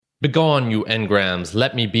Begone, you engrams,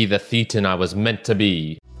 let me be the thetan I was meant to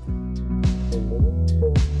be.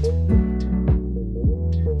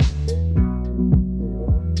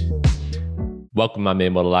 Welcome, my mere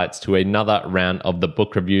mortalites, to another round of the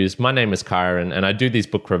book reviews. My name is Kyron, and I do these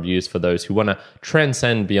book reviews for those who want to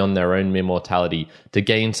transcend beyond their own mere mortality to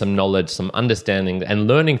gain some knowledge, some understanding, and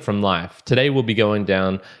learning from life. Today, we'll be going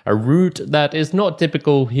down a route that is not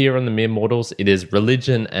typical here on the Mere Mortals. It is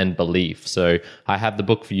religion and belief. So I have the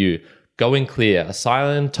book for you. Going Clear,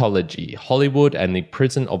 Scientology, Hollywood and the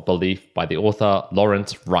Prison of Belief by the author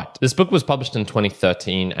Lawrence Wright. This book was published in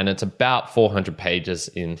 2013 and it's about 400 pages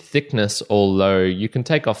in thickness, although you can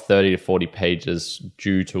take off 30 to 40 pages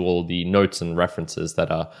due to all the notes and references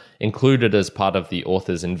that are included as part of the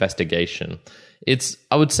author's investigation. It's,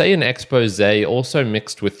 I would say, an expose also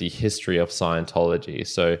mixed with the history of Scientology.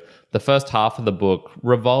 So the first half of the book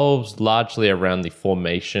revolves largely around the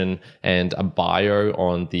formation and a bio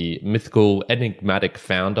on the mythical, enigmatic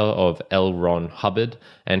founder of L. Ron Hubbard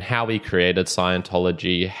and how he created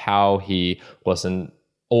Scientology, how he was an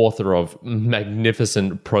author of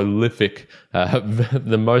magnificent, prolific,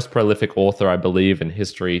 the most prolific author, I believe, in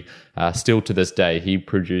history, still to this day. He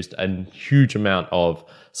produced a huge amount of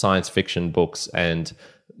science fiction books, and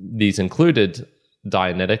these included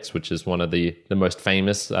Dianetics, which is one of the most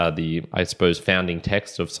famous, founding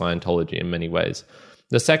text of Scientology in many ways.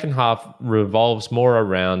 The second half revolves more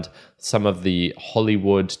around some of the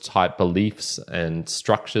Hollywood type beliefs and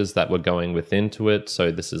structures that were going into it.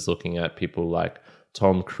 So this is looking at people like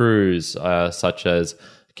Tom Cruise, such as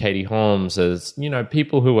Katie Holmes, as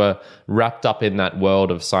people who are wrapped up in that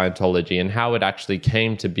world of Scientology and how it actually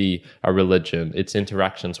came to be a religion, its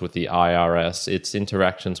interactions with the IRS, its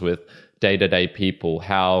interactions with day-to-day people,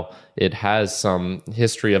 how it has some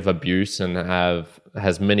history of abuse and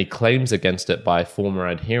has many claims against it by former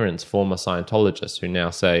adherents, former Scientologists who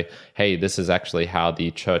now say, hey, this is actually how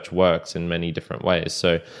the church works in many different ways.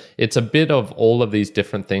 So it's a bit of all of these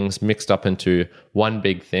different things mixed up into one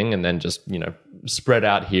big thing and then just, spread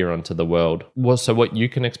out here onto the world. So what you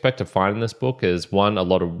can expect to find in this book is, one, a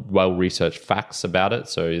lot of well-researched facts about it.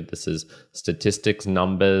 So this is statistics,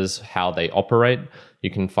 numbers, how they operate. You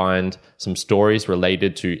can find some stories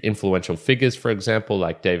related to influential figures, for example,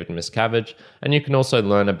 like David Miscavige. And you can also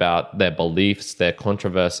learn about their beliefs, their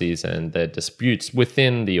controversies, and their disputes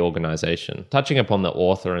within the organization. Touching upon the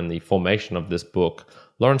author and the formation of this book,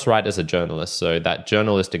 Lawrence Wright is a journalist, so that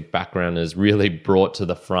journalistic background is really brought to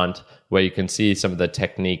the front, where you can see some of the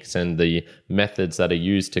techniques and the methods that are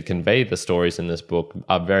used to convey the stories in this book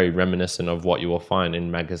are very reminiscent of what you will find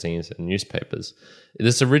in magazines and newspapers.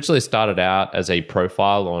 This originally started out as a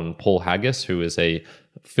profile on Paul Haggis, who is a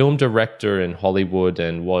film director in Hollywood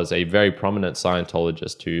and was a very prominent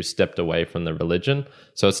Scientologist who stepped away from the religion.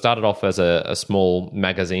 So it started off as a small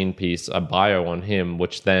magazine piece, a bio on him,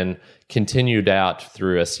 which then continued out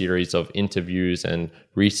through a series of interviews and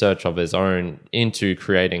research of his own into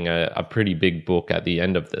creating a pretty big book at the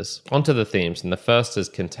end of this. Onto the themes, and the first is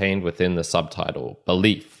contained within the subtitle,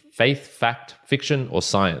 Belief, Faith, Fact, Fiction, or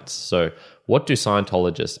Science. So what do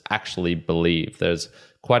Scientologists actually believe? There's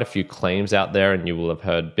quite a few claims out there, and you will have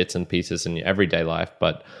heard bits and pieces in your everyday life,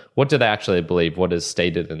 but what do they actually believe? What is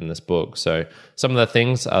stated in this book? So some of the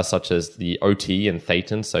things are such as the OT and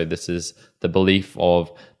Thetan. So this is the belief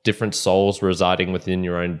of different souls residing within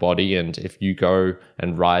your own body, and if you go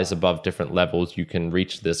and rise above different levels, you can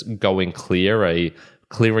reach this going clear, a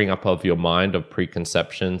clearing up of your mind of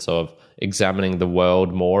preconceptions, of examining the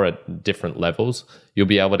world more at different levels. You'll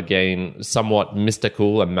be able to gain somewhat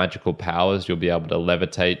mystical and magical powers. You'll be able to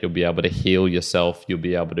levitate. You'll be able to heal yourself. You'll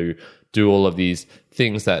be able to do all of these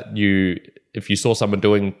things that if you saw someone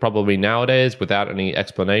doing probably nowadays without any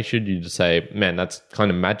explanation, you'd just say, man, that's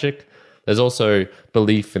kind of magic. There's also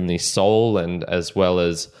belief in the soul, and as well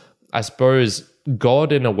as, I suppose,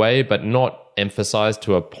 God in a way, but not emphasized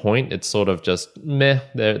to a point. It's sort of just meh,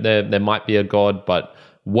 there might be a God, but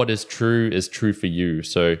what is true for you.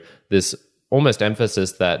 So this almost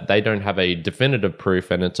emphasis that they don't have a definitive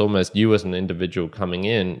proof, and it's almost you as an individual coming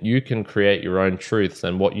in, you can create your own truths,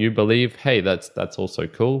 and what you believe, hey, that's also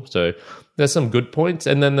cool. So there's some good points,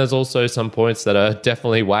 and then there's also some points that are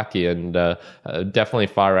definitely wacky and definitely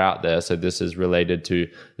far out there. So this is related to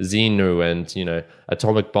Xenu and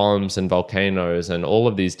atomic bombs and volcanoes and all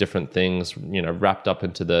of these different things wrapped up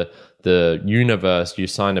into the universe. You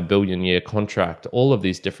sign a billion-year contract, all of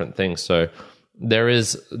these different things. So there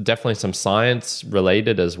is definitely some science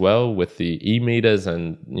related as well with the e-meters,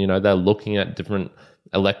 and they're looking at different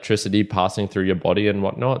electricity passing through your body and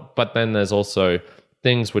whatnot. But then there's also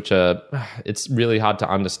things which are, it's really hard to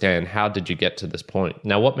understand. How did you get to this point?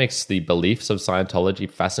 Now, what makes the beliefs of Scientology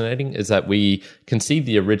fascinating is that we can see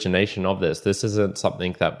the origination of this. This isn't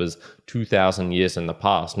something that was 2,000 years in the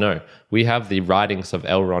past. No, we have the writings of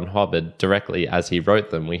L. Ron Hubbard directly as he wrote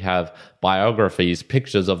them. We have biographies,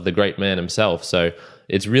 pictures of the great man himself. So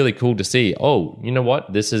it's really cool to see, oh, you know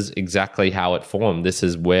what? This is exactly how it formed. This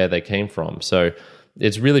is where they came from. So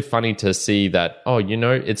it's really funny to see that, oh, you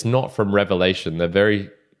know, it's not from revelation. They're very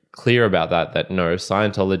clear about that no,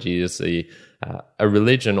 Scientology is a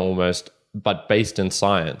religion almost, but based in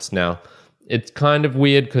science. Now, it's kind of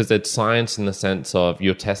weird because it's science in the sense of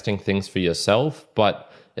you're testing things for yourself, but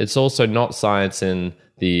it's also not science in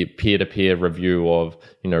the peer-to-peer review of,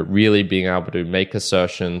 you know, really being able to make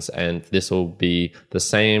assertions, and this will be the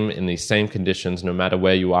same in these same conditions no matter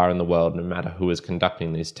where you are in the world, no matter who is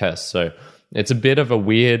conducting these tests. So it's a bit of a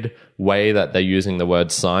weird way that they're using the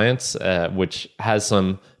word science, which has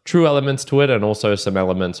some true elements to it and also some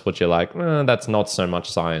elements which you're like, that's not so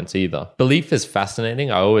much science either. Belief is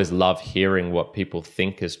fascinating. I always love hearing what people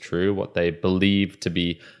think is true, what they believe to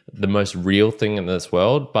be the most real thing in this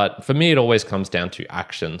world. But for me, it always comes down to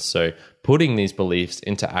action. So putting these beliefs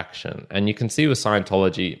into action. And you can see with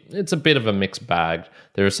Scientology, it's a bit of a mixed bag.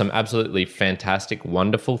 There are some absolutely fantastic,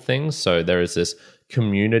 wonderful things. So there is this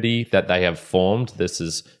community that they have formed. This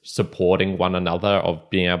is supporting one another, of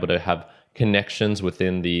being able to have connections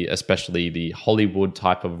within especially the Hollywood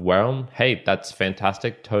type of realm. Hey, that's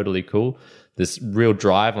fantastic, totally cool. This real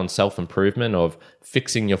drive on self-improvement, of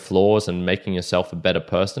fixing your flaws and making yourself a better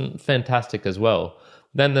person, fantastic as well.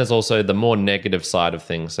 Then there's also the more negative side of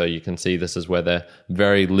things. So you can see this is where they're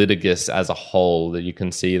very litigious as a whole. You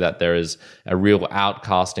can see that there is a real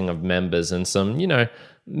outcasting of members and some, you know,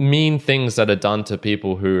 mean things that are done to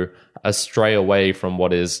people who stray away from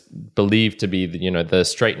what is believed to be the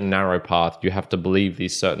straight and narrow path. You have to believe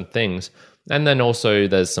these certain things. And then also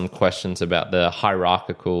there's some questions about the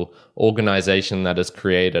hierarchical organization that is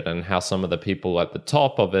created and how some of the people at the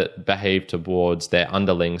top of it behave towards their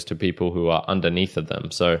underlings, to people who are underneath of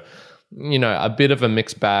them. So, you know, a bit of a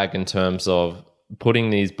mixed bag in terms of putting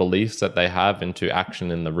these beliefs that they have into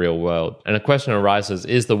action in the real world. And a question arises,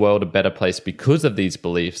 is the world a better place because of these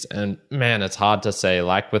beliefs? And man, it's hard to say.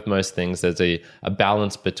 Like with most things, there's a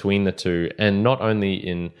balance between the two, and not only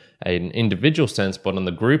in an individual sense, but on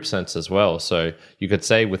the group sense as well. So you could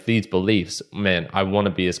say with these beliefs, man, I want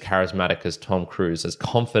to be as charismatic as Tom Cruise, as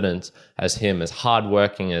confident as him, as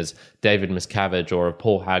hardworking as David Miscavige or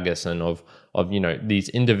Paul Haggis, and of these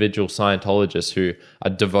individual Scientologists who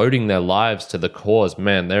are devoting their lives to the cause.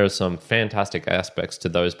 Man, there are some fantastic aspects to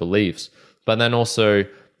those beliefs. But then also,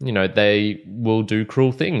 you know, they will do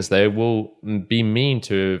cruel things. They will be mean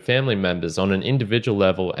to family members on an individual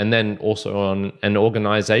level, and then also on an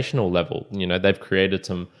organizational level. You know, they've created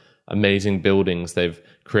some amazing buildings. They've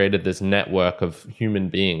created this network of human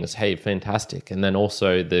beings. Hey, fantastic. And then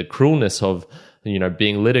also the cruelness of, you know,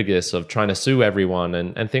 being litigious, of trying to sue everyone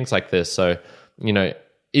and things like this. So, you know,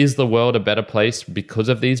 is the world a better place because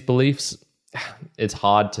of these beliefs? It's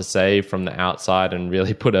hard to say from the outside and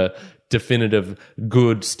really put a definitive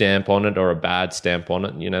good stamp on it or a bad stamp on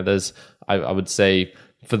it. You know, I would say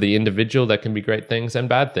for the individual, there can be great things and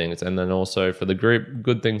bad things. And then also for the group,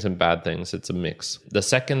 good things and bad things. It's a mix. The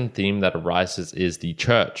second theme that arises is the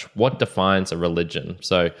church. What defines a religion?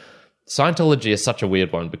 So Scientology is such a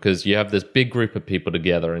weird one, because you have this big group of people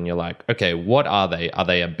together and you're like, okay, what are they? Are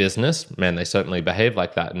they a business? Man, they certainly behave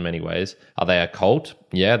like that in many ways. Are they a cult?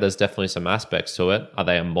 Yeah, there's definitely some aspects to it. Are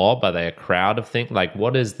they a mob? Are they a crowd of things? Like,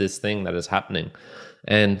 what is this thing that is happening?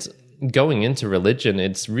 And going into religion,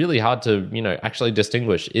 it's really hard to, you know, actually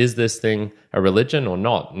distinguish, is this thing a religion or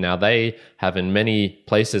not? Now, they have in many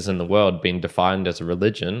places in the world been defined as a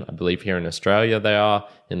religion. I believe here in Australia they are,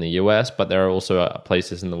 in the US, but there are also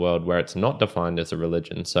places in the world where it's not defined as a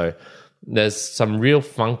religion. So there's some real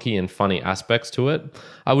funky and funny aspects to it.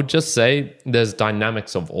 I would just say there's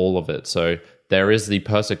dynamics of all of it. So there is the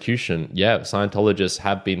persecution. Yeah, Scientologists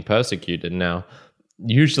have been persecuted. Now,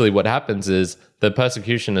 usually what happens is the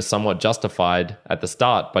persecution is somewhat justified at the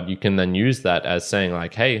start, but you can then use that as saying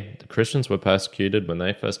like, hey, the Christians were persecuted when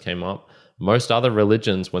they first came up. Most other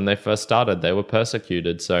religions, when they first started, they were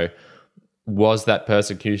persecuted. So was that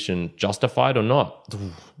persecution justified or not?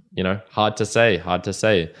 You know, hard to say.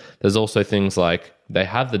 There's also things like they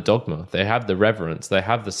have the dogma, they have the reverence, they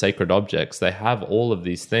have the sacred objects, they have all of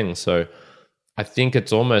these things. So I think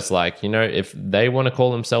it's almost like, if they want to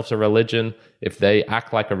call themselves a religion, if they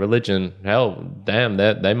act like a religion, hell, damn,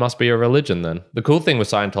 they must be a religion then. The cool thing with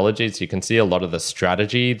Scientology is you can see a lot of the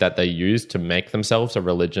strategy that they use to make themselves a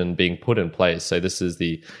religion being put in place. So this is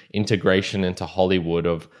the integration into Hollywood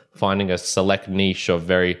of finding a select niche of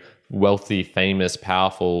very wealthy, famous,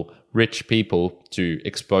 powerful, rich people to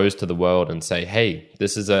expose to the world and say, hey,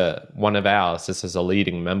 this is one of ours, this is a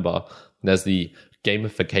leading member. There's the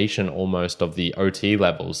gamification almost of the OT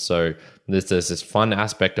levels. So there's this fun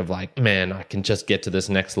aspect of like, man, I can just get to this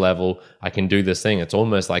next level. I can do this thing. It's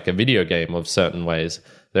almost like a video game of certain ways.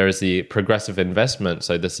 There is the progressive investment.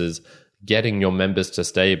 So this is getting your members to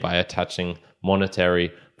stay by attaching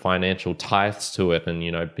monetary financial tithes to it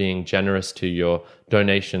and, being generous to your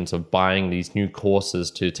donations of buying these new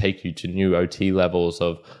courses to take you to new OT levels,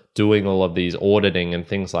 of doing all of these auditing and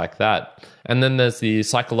things like that. And then there's the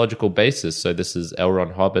psychological basis. So this is L.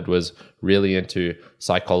 Ron Hubbard was really into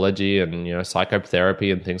psychology and,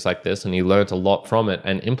 psychotherapy and things like this. And he learned a lot from it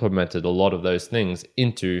and implemented a lot of those things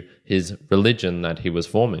into his religion that he was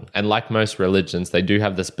forming. And like most religions, they do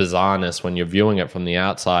have this bizarreness when you're viewing it from the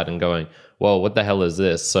outside and going, well, what the hell is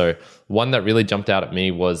this? So one that really jumped out at me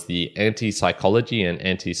was the anti-psychology and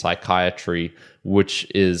anti-psychiatry, which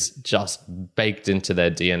is just baked into their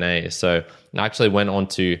DNA. So I actually went on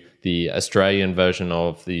to the Australian version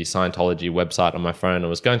of the Scientology website on my phone and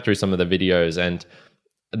was going through some of the videos, and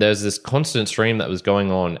there's this constant stream that was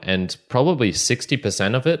going on, and probably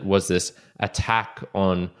 60% of it was this attack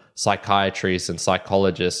on psychiatrists and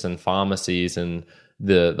psychologists and pharmacies and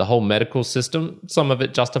the whole medical system. Some of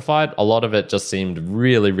it justified, a lot of it just seemed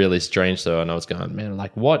really, really strange though. And I was going, man,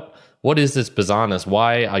 like what is this bizarreness?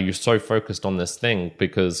 Why are you so focused on this thing?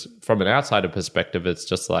 Because from an outsider perspective, it's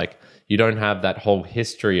just like you don't have that whole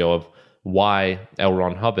history of why L.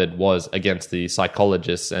 Ron Hubbard was against the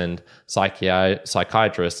psychologists and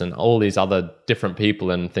psychiatrists and all these other different people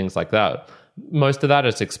and things like that. Most of that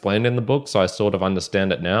is explained in the book, so I sort of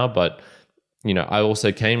understand it now, but I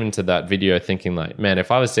also came into that video thinking like, man,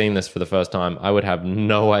 if I was seeing this for the first time, I would have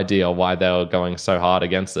no idea why they were going so hard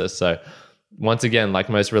against this. So once again, like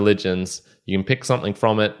most religions, you can pick something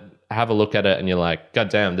from it, have a look at it, and you're like, God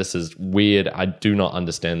damn, this is weird. I do not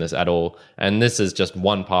understand this at all. And this is just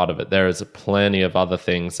one part of it. There is plenty of other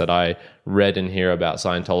things that I read and hear about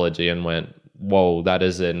Scientology and went, whoa, that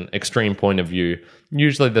is an extreme point of view.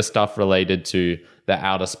 Usually the stuff related to the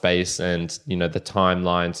outer space and, the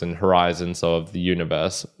timelines and horizons of the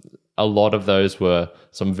universe. A lot of those were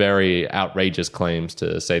some very outrageous claims,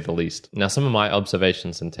 to say the least. Now, some of my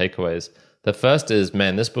observations and takeaways. The first is,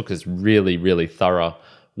 man, this book is really, really thorough.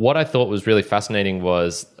 What I thought was really fascinating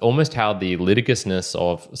was almost how the litigiousness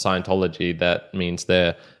of Scientology, that means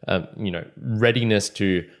their, readiness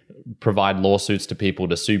to provide lawsuits to people,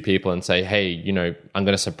 to sue people and say, hey, I'm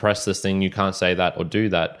going to suppress this thing, you can't say that or do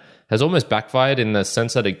that, has almost backfired in the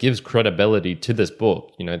sense that it gives credibility to this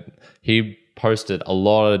book. He posted a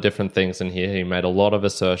lot of different things in here. He made a lot of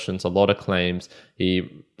assertions, a lot of claims.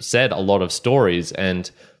 He said a lot of stories, and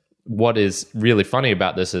what is really funny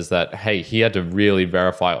about this is that, hey, he had to really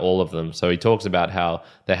verify all of them. So he talks about how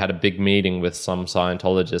they had a big meeting with some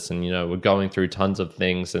Scientologists and, were going through tons of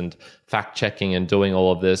things and fact checking and doing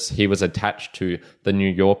all of this. He was attached to the New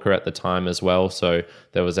Yorker at the time as well. So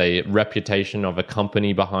there was a reputation of a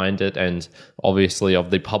company behind it and obviously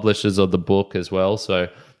of the publishers of the book as well. So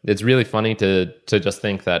it's really funny to just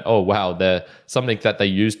think that, oh, wow, they're something that they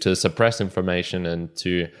use to suppress information and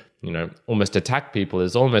to almost attack people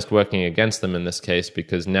is almost working against them in this case,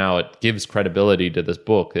 because now it gives credibility to this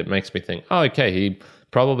book. It makes me think, oh, okay, he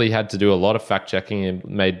probably had to do a lot of fact checking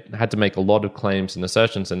and had to make a lot of claims and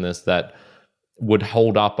assertions in this that would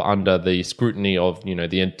hold up under the scrutiny of,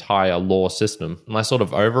 the entire law system. My sort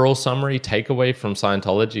of overall summary takeaway from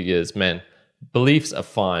Scientology is, man, beliefs are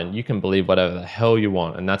fine. You can believe whatever the hell you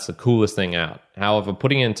want, and that's the coolest thing out. However,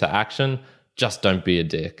 putting it into action, just don't be a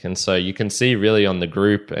dick. And so you can see really on the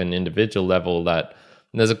group and individual level that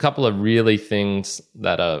there's a couple of really things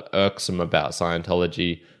that are irksome about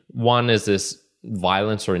Scientology. One is this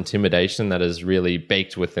violence or intimidation that is really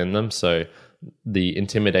baked within them. So the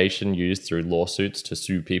intimidation used through lawsuits to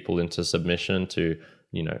sue people into submission to,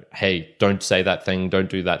 hey, don't say that thing, don't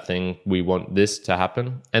do that thing, we want this to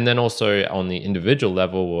happen. And then also on the individual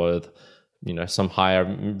level with some higher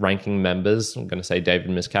ranking members, I'm going to say David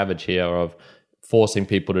Miscavige here, of forcing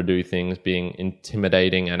people to do things, being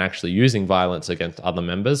intimidating and actually using violence against other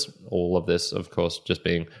members. All of this, of course, just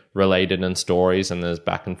being related in stories, and there's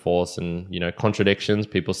back and forth and, contradictions,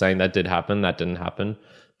 people saying that did happen, that didn't happen.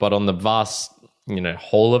 But on the vast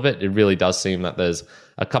whole of it, it really does seem that there's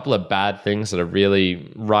a couple of bad things that are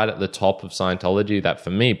really right at the top of Scientology that,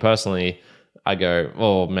 for me personally, I go,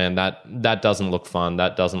 oh man, that doesn't look fun.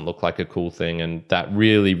 That doesn't look like a cool thing. And that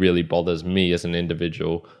really, really bothers me as an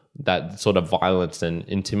individual, that sort of violence and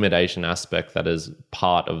intimidation aspect that is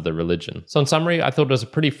part of the religion. So in summary, I thought it was a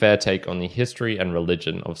pretty fair take on the history and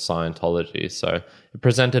religion of Scientology. So it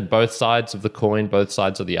presented both sides of the coin, both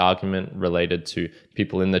sides of the argument related to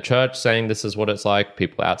people in the church saying this is what it's like,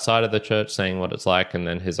 people outside of the church saying what it's like, and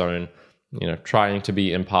then his own, trying to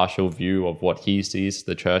be impartial view of what he sees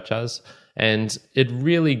the church as. And it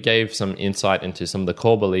really gave some insight into some of the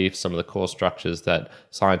core beliefs, some of the core structures that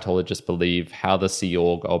Scientologists believe, how the Sea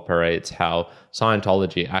Org operates, how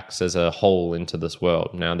Scientology acts as a whole into this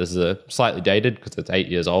world. Now, this is a slightly dated because it's 8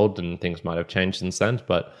 years old and things might have changed since then,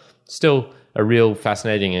 but still a real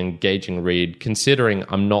fascinating and engaging read, considering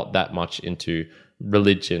I'm not that much into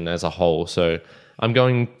religion as a whole. So I'm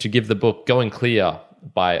going to give the book Going Clear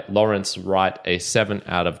by Lawrence Wright a 7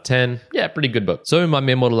 out of 10. Yeah, pretty good book. So my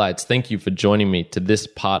mere mortalites, thank you for joining me to this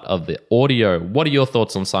part of the audio. What are your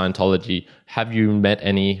thoughts on Scientology? Have you met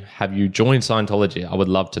any? Have you joined Scientology? I would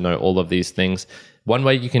love to know all of these things. One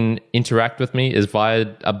way you can interact with me is via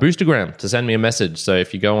a Boostergram to send me a message. So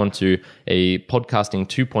if you go onto a Podcasting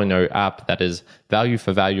 2.0 app that is value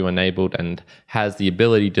for value enabled and has the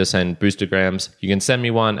ability to send Boostergrams, you can send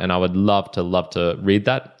me one and I would love to read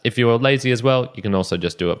that. If you're lazy as well, you can also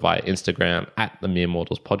just do it via Instagram at the Mere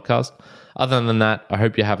Mortals Podcast. Other than that, I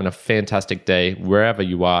hope you're having a fantastic day wherever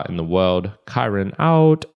you are in the world. Kyron out.